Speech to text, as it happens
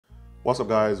What's up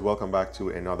guys, welcome back to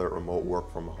another remote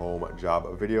work from home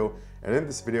job video. And in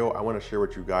this video I want to share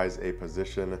with you guys a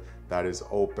position that is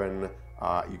open.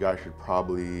 You guys should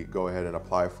probably go ahead and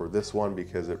apply for this one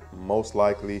because it most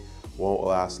likely won't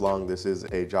last long. This is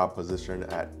a job position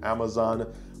at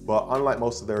Amazon, but unlike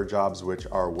most of their jobs which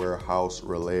are warehouse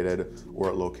related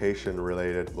or location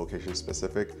related, location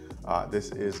specific, this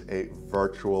is a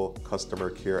virtual customer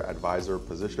care advisor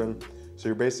position. So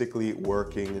you're basically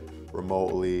working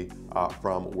remotely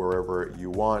from wherever you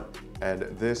want, and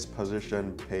this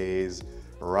position pays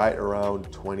right around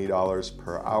 $20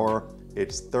 per hour.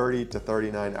 It's 30 to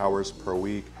 39 hours per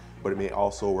week, but it may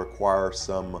also require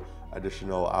some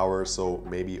additional hours, so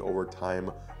maybe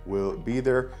overtime will be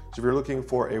there. So if you're looking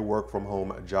for a work from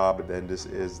home job, then this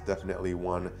is definitely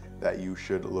one that you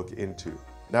should look into.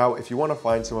 Now, if you want to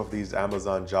find some of these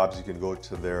Amazon jobs, you can go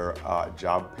to their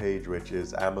job page, which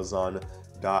is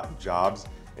amazon.jobs.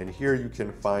 And here you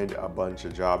can find a bunch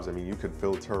of jobs. I mean, you could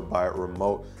filter by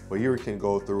remote, but here you can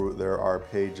go through. There are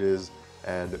pages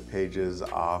and pages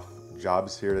of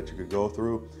jobs here that you could go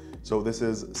through. So this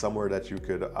is somewhere that you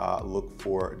could look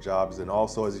for jobs. And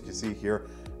also, as you can see here,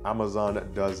 Amazon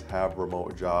does have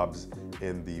remote jobs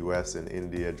in the US, in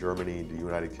India, Germany, the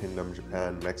United Kingdom,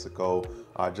 Japan, Mexico,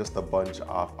 just a bunch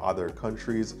of other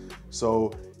countries.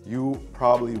 So you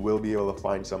probably will be able to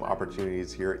find some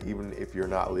opportunities here, even if you're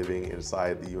not living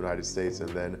inside the United States. And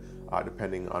then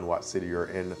depending on what city you're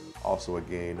in, also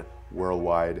again,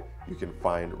 worldwide, you can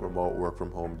find remote work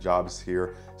from home jobs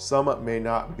here. Some may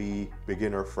not be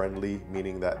beginner friendly,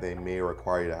 meaning that they may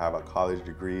require you to have a college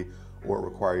degree or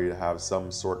require you to have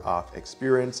some sort of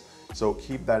experience. So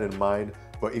keep that in mind.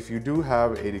 But if you do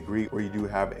have a degree or you do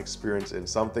have experience in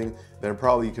something, then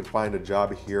probably you can find a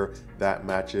job here that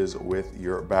matches with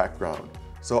your background.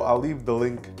 So I'll leave the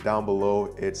link down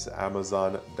below. It's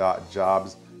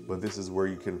amazon.jobs, but this is where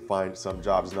you can find some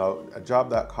jobs. Now, a job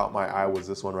that caught my eye was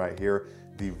this one right here,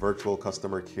 the virtual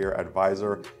customer care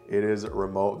advisor. It is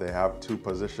remote. They have two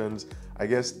positions. I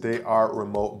guess they are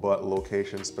remote, but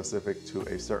location specific to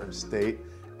a certain state.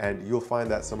 And you'll find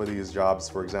that some of these jobs,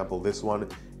 for example, this one,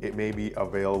 it may be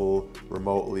available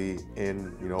remotely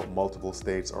in multiple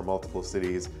states or multiple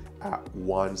cities at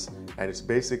once. And it's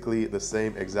basically the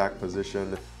same exact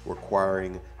position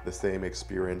requiring the same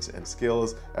experience and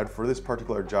skills. And for this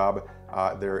particular job,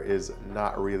 there is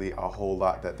not really a whole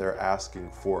lot that they're asking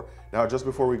for. Now, just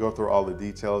before we go through all the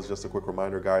details, just a quick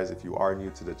reminder, guys, if you are new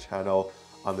to the channel,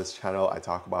 on this channel, I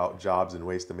talk about jobs and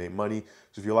ways to make money.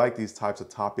 So if you like these types of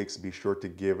topics, be sure to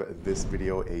give this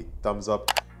video a thumbs up.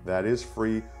 That is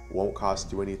free, won't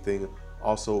cost you anything.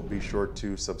 Also, be sure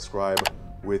to subscribe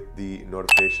with the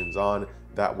notifications on.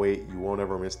 That way you won't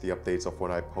ever miss the updates of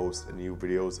when I post new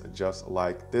videos just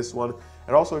like this one.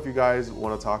 And also, if you guys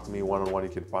want to talk to me one-on-one, you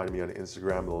can find me on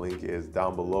Instagram. The link is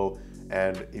down below.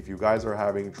 And if you guys are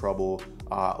having trouble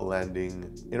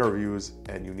landing interviews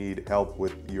and you need help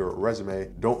with your resume,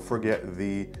 don't forget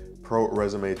the pro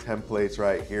resume templates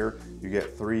right here. You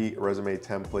get 3 resume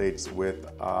templates with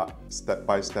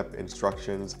step-by-step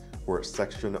instructions or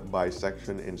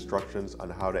section-by-section instructions on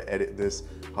how to edit this,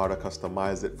 how to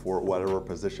customize it for whatever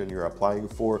position you're applying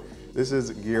for. This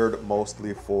is geared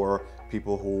mostly for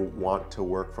people who want to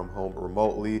work from home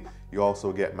remotely. You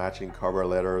also get matching cover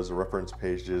letters, reference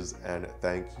pages, and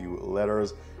thank you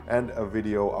letters, and a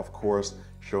video, of course,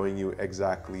 showing you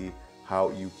exactly how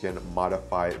you can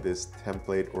modify this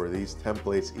template or these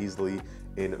templates easily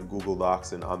in Google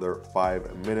Docs in under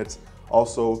 5 minutes.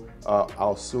 Also,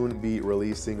 I'll soon be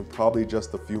releasing, probably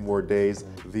just a few more days,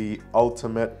 the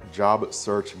ultimate job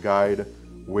search guide,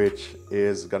 which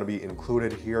is going to be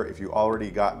included here. If you already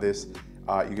got this,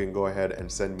 you can go ahead and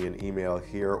send me an email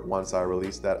here. Once I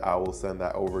release that, I will send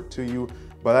that over to you.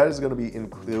 But that is going to be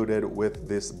included with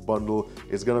this bundle.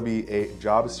 It's going to be a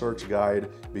job search guide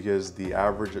because the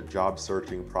average job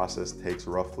searching process takes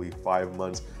roughly 5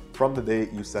 months from the day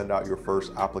you send out your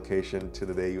first application to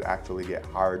the day you actually get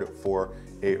hired for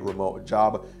a remote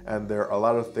job. And there are a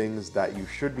lot of things that you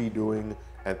should be doing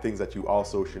and things that you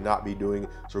also should not be doing.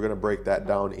 So we're going to break that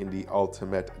down in the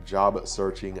ultimate job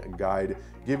searching guide,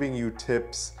 giving you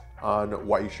tips on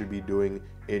what you should be doing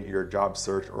in your job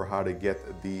search or how to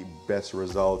get the best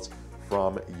results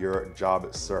from your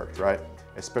job search, right?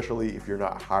 Especially if you're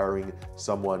not hiring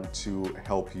someone to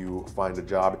help you find a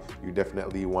job, you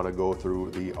definitely want to go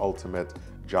through the ultimate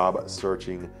job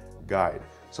searching guide.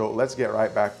 So let's get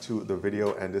right back to the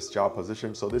video and this job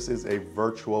position. So this is a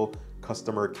virtual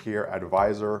customer care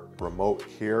advisor, remote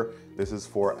care. This is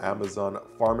for Amazon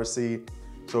Pharmacy.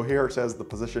 So here it says the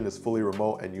position is fully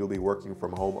remote and you'll be working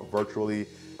from home virtually.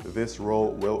 this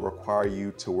role will require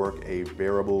you to work a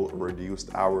variable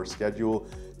reduced hour schedule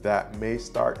that may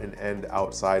start and end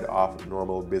outside of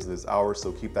normal business hours.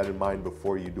 So keep that in mind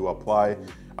before you do apply.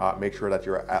 Make sure that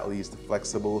you're at least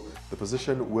flexible. The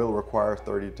position will require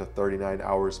 30 to 39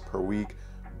 hours per week,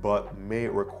 but may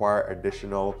require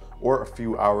additional or a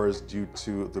few hours due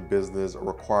to the business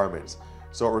requirements.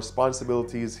 So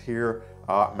responsibilities here,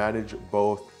 manage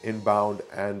both inbound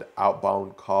and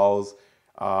outbound calls,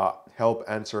 help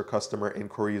answer customer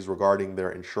inquiries regarding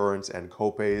their insurance and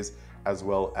copays, as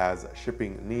well as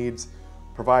shipping needs,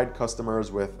 provide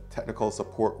customers with technical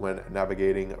support when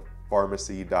navigating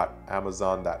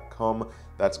pharmacy.amazon.com.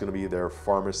 That's going to be their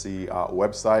pharmacy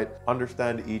website.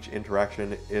 Understand each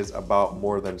interaction is about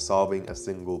more than solving a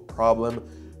single problem,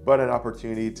 but an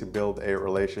opportunity to build a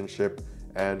relationship,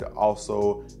 and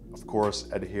also, of course,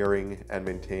 adhering and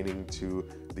maintaining to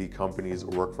the company's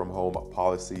work from home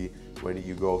policy when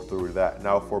you go through that.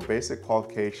 Now, for basic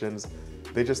qualifications,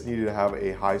 they just need you to have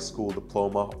a high school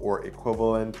diploma or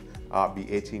equivalent,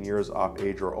 be 18 years of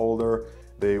age or older.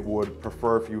 They would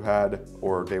prefer if you had,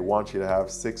 or they want you to have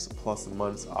 6+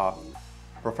 months of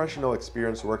professional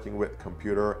experience working with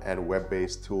computer and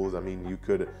web-based tools. I mean,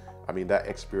 that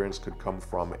experience could come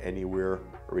from anywhere,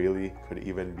 really. Could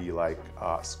even be like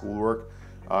schoolwork.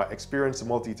 Experience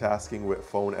multitasking with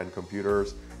phone and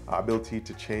computers, ability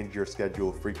to change your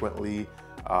schedule frequently,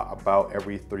 about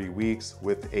every 3 weeks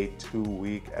with a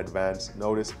 2-week advance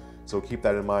notice. So keep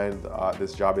that in mind.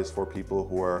 This job is for people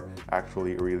who are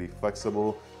actually really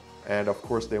flexible. And of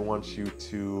course, they want you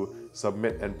to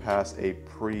submit and pass a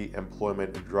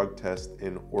pre-employment drug test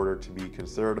in order to be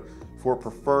considered. For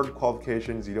preferred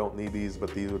qualifications, you don't need these,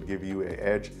 but these would give you an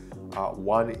edge.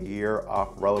 1 year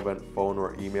of relevant phone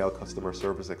or email customer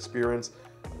service experience,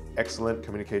 excellent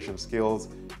communication skills,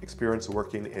 experience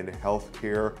working in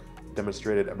healthcare,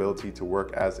 demonstrated ability to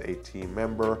work as a team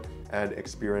member, and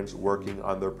experience working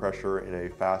under pressure in a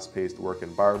fast-paced work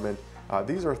environment.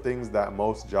 These are things that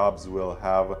most jobs will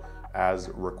have as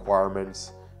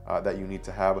requirements that you need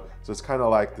to have. So it's kind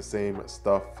of like the same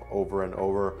stuff over and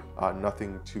over.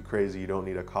 Nothing too crazy. You don't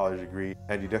need a college degree,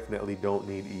 and you definitely don't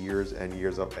need years and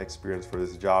years of experience for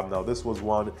this job. Now, this was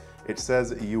one, it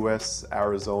says US,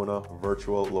 Arizona,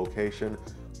 virtual location.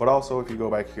 But also, if you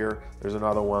go back here, there's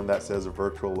another one that says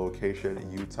virtual location,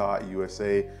 Utah,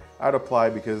 USA. I'd apply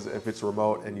because if it's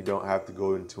remote and you don't have to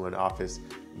go into an office,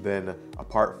 then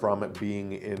apart from it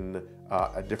being in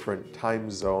a different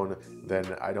time zone, then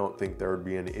I don't think there would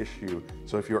be an issue.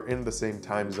 So if you're in the same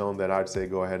time zone, then I'd say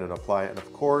go ahead and apply. And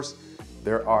of course,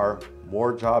 there are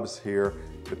more jobs here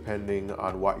depending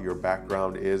on what your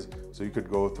background is. So you could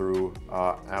go through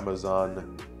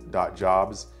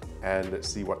Amazon.jobs and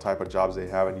see what type of jobs they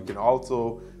have. And you can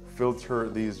also filter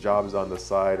these jobs on the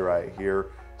side right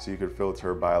here. So you could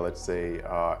filter by, let's say,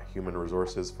 human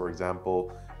resources, for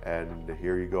example. And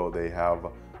here you go, they have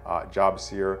jobs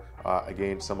here.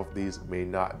 Again, some of these may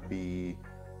not be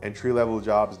entry-level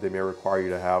jobs. They may require you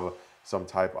to have some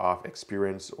type of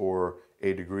experience or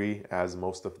a degree, as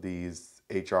most of these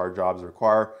HR jobs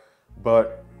require.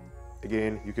 But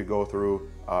again, you could go through,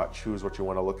 choose what you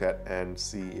want to look at, and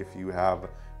see if you have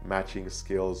matching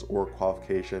skills or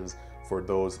qualifications for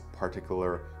those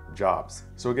particular jobs.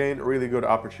 So again, really good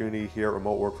opportunity here.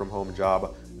 Remote work from home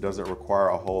job doesn't require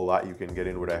a whole lot. You can get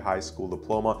in with a high school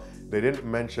diploma. They didn't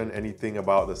mention anything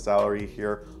about the salary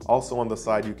here. Also on the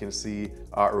side, you can see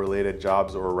related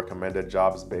jobs or recommended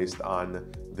jobs based on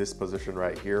this position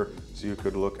right here. So you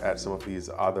could look at some of these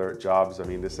other jobs. I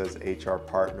mean, this says HR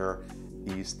partner,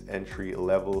 East entry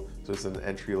level. So it's an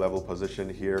entry level position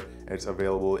here. It's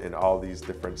available in all these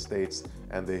different states,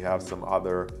 and they have some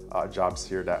other jobs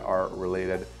here that are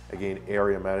related. Again,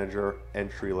 area manager,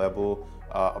 entry level,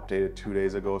 updated 2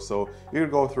 days ago. So you could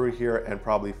go through here and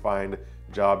probably find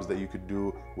jobs that you could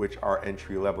do which are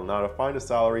entry level. Now, to find a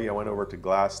salary, I went over to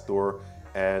Glassdoor,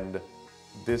 and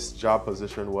this job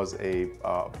position was a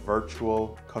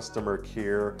virtual customer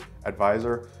care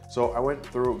advisor. So I went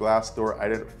through Glassdoor. I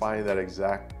didn't find that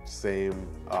exact same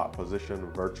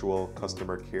position, virtual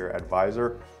customer care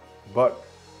advisor, but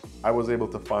I was able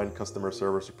to find customer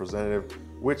service representative,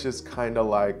 which is kind of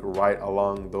like right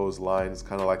along those lines,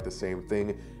 kind of like the same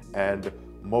thing. And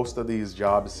most of these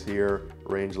jobs here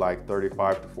range like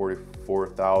 35 to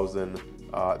 44,000.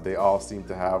 They all seem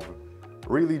to have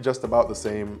really just about the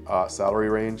same salary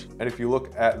range. And if you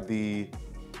look at the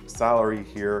salary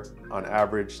here, on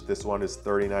average, this one is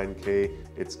 39K.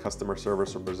 It's customer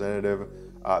service representative.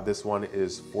 This one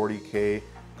is 40K,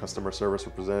 customer service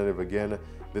representative again.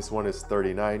 This one is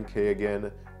 39K again,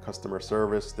 customer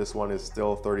service. This one is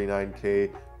still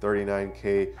 39K,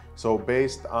 39K. So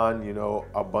based on, you know,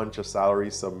 a bunch of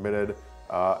salaries submitted,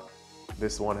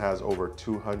 this one has over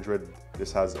 200,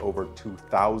 this has over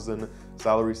 2,000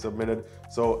 salaries submitted.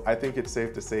 So I think it's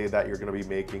safe to say that you're gonna be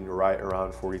making right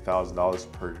around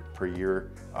 $40,000 per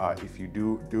year if you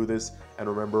do this. And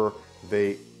remember,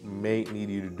 they may need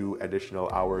you to do additional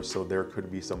hours, so there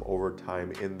could be some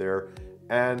overtime in there.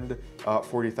 And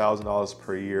 $40,000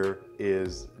 per year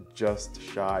is just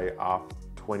shy of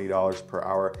 $20 per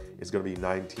hour. It's gonna be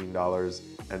 $19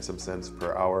 and some cents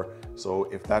per hour. So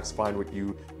if that's fine with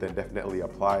you, then definitely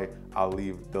apply. I'll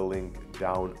leave the link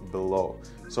down below.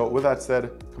 So with that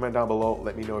said, comment down below.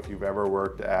 Let me know if you've ever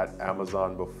worked at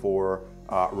Amazon before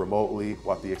remotely,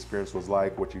 what the experience was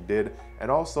like, what you did. And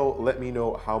also let me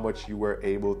know how much you were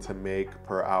able to make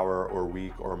per hour or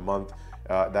week or month.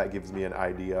 That gives me an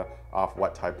idea of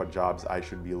what type of jobs I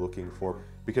should be looking for,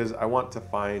 because I want to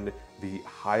find the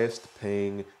highest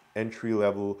paying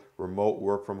entry-level remote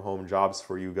work from home jobs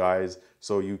for you guys,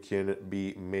 so you can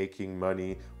be making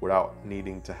money without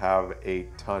needing to have a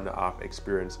ton of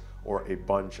experience or a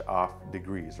bunch of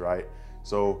degrees, right?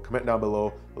 So comment down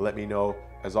below, let me know.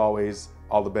 As always,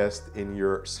 all the best in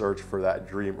your search for that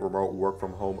dream remote work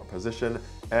from home position,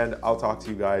 and I'll talk to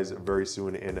you guys very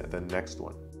soon in the next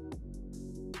one.